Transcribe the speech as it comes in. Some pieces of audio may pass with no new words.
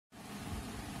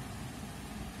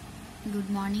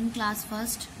Good morning, class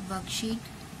first. Worksheet.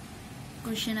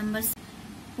 Question number.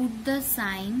 Put the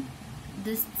sign,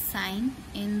 this sign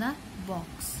in the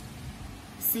box.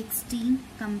 16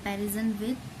 comparison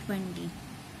with 20.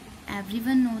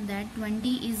 Everyone know that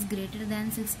 20 is greater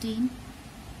than 16.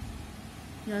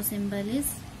 Your symbol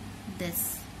is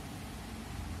this.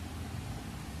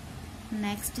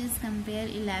 Next is compare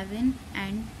 11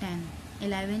 and 10.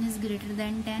 11 is greater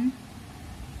than 10.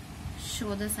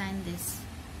 Show the sign this.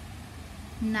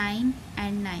 9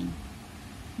 and 9.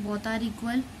 Both are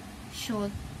equal.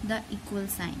 Show the equal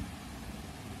sign.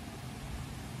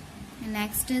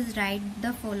 Next is write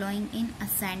the following in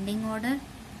ascending order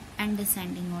and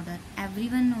descending order.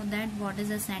 Everyone know that what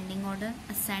is ascending order.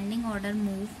 Ascending order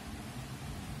move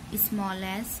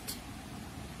smallest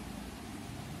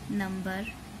number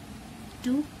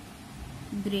to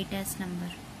greatest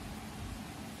number.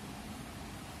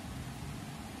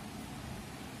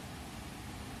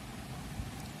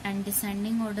 And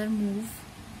descending order move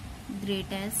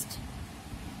greatest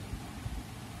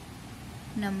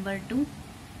number to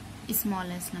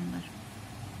smallest number.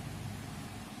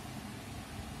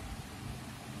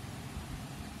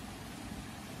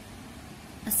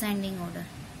 Ascending order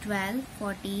 12,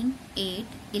 14, 8,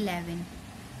 11.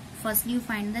 Firstly you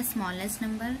find the smallest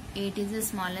number. 8 is the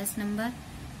smallest number.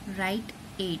 Write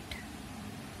 8.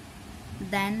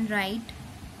 Then write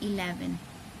 11.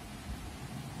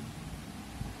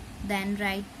 Then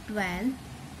write 12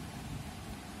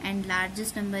 and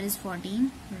largest number is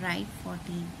 14. Write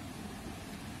 14.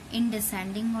 In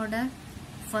descending order,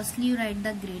 firstly you write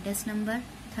the greatest number.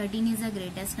 13 is the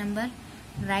greatest number.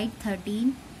 Write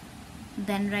 13.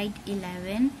 Then write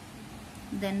 11.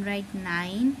 Then write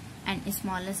 9 and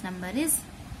smallest number is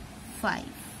 5.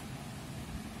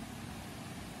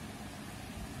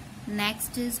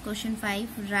 Next is question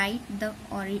 5. Write the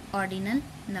ordinal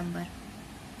number.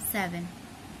 7.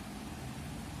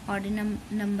 Ordinal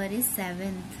number is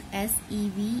 7th.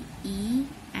 Sevent.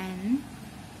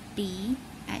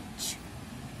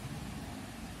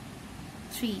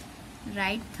 3.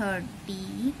 Write third.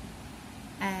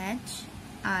 Third.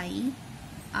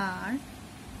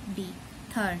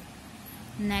 Third.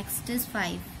 Next is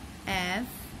 5. Fifth.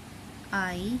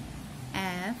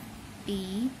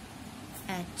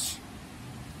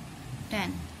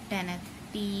 10. 10th.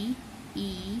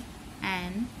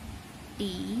 Tenth.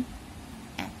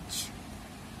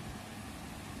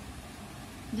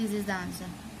 This is the answer.